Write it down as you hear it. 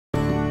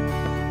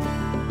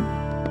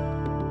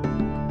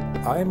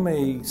I'm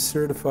a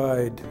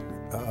certified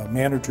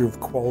manager of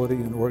quality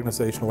and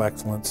organizational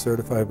excellence,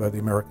 certified by the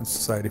American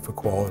Society for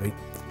Quality.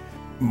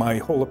 My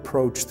whole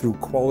approach through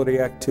quality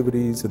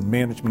activities and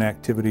management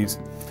activities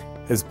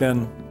has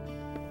been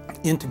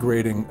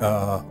integrating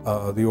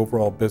the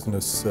overall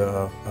business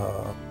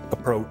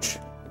approach,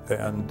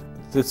 and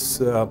this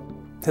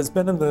has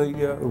been in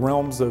the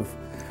realms of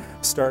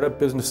startup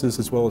businesses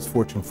as well as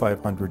Fortune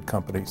 500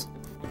 companies.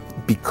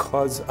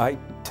 Because I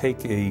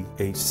take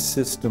a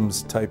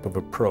systems type of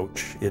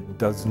approach, it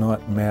does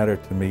not matter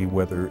to me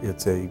whether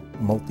it's a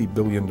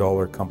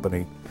multi-billion-dollar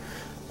company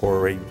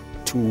or a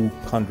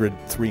 200,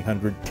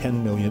 300,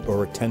 10 million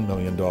or a $10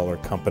 million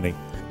company.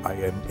 I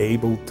am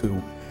able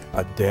to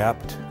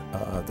adapt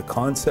the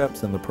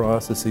concepts and the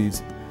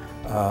processes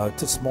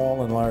to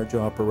small and large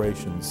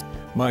operations.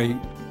 My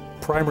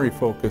primary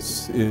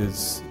focus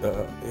is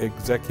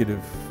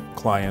executive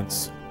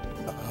clients.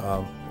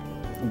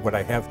 What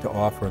I have to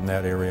offer in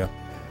that area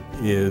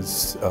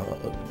is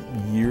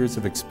years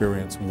of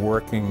experience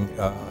working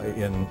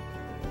in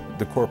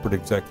the corporate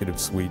executive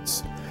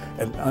suites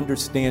and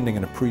understanding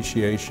and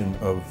appreciation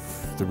of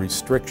the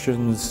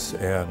restrictions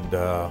and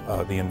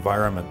the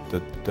environment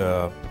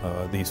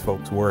that these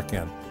folks work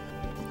in.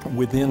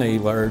 Within a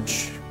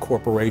large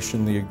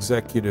corporation, the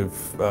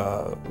executive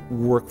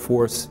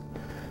workforce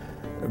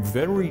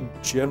very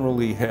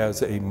generally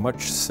has a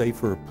much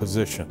safer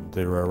position.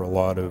 There are a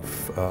lot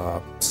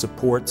of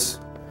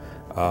supports,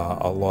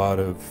 a lot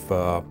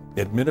of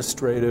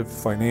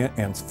administrative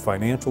and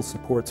financial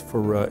supports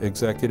for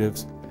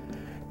executives,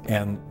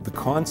 and the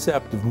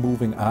concept of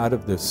moving out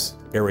of this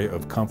area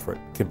of comfort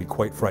can be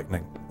quite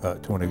frightening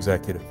to an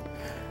executive.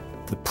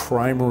 The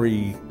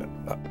primary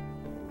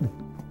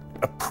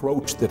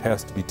approach that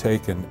has to be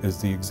taken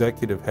is the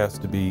executive has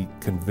to be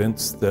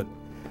convinced that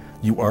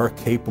you are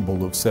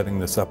capable of setting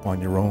this up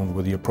on your own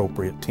with the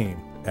appropriate team,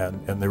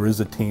 and there is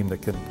a team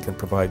that can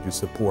provide you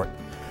support.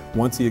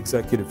 Once the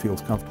executive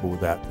feels comfortable with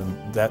that,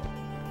 then that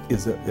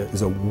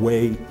is a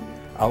way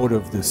out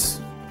of this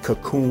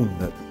cocoon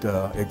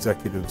that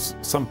executives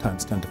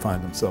sometimes tend to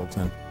find themselves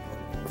in.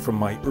 From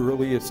my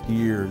earliest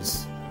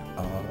years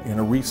in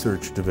a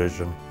research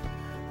division,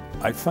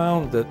 I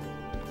found that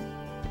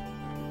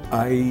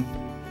I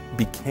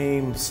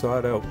became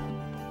sought out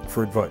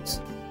for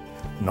advice.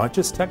 Not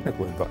just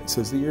technical advice.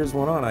 As the years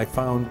went on, I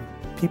found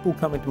people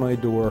coming to my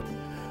door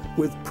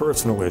with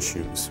personal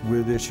issues,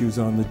 with issues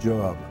on the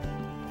job.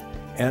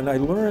 And I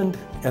learned,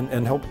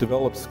 and helped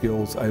develop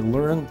skills, I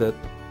learned that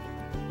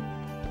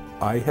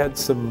I have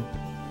some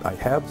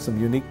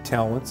unique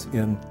talents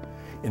in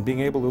being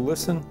able to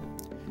listen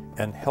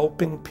and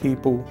helping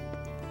people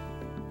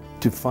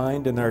to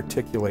find and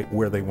articulate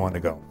where they want to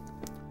go.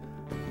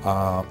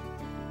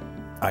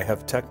 I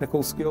have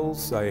technical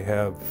skills, I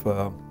have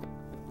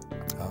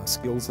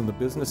skills in the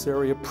business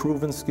area,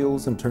 proven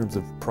skills in terms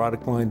of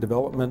product line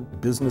development,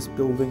 business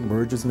building,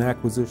 mergers and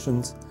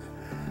acquisitions.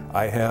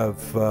 I have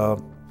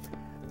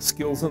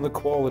skills in the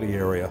quality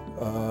area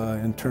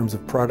in terms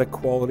of product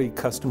quality,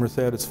 customer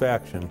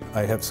satisfaction.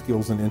 I have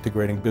skills in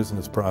integrating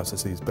business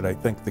processes, but I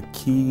think the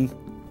key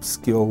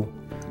skill,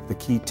 the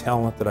key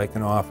talent that I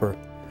can offer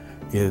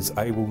is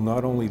I will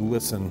not only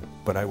listen,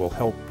 but I will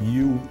help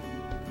you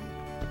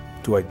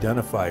to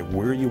identify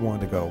where you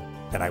want to go,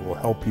 and I will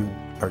help you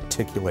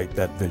articulate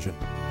that vision.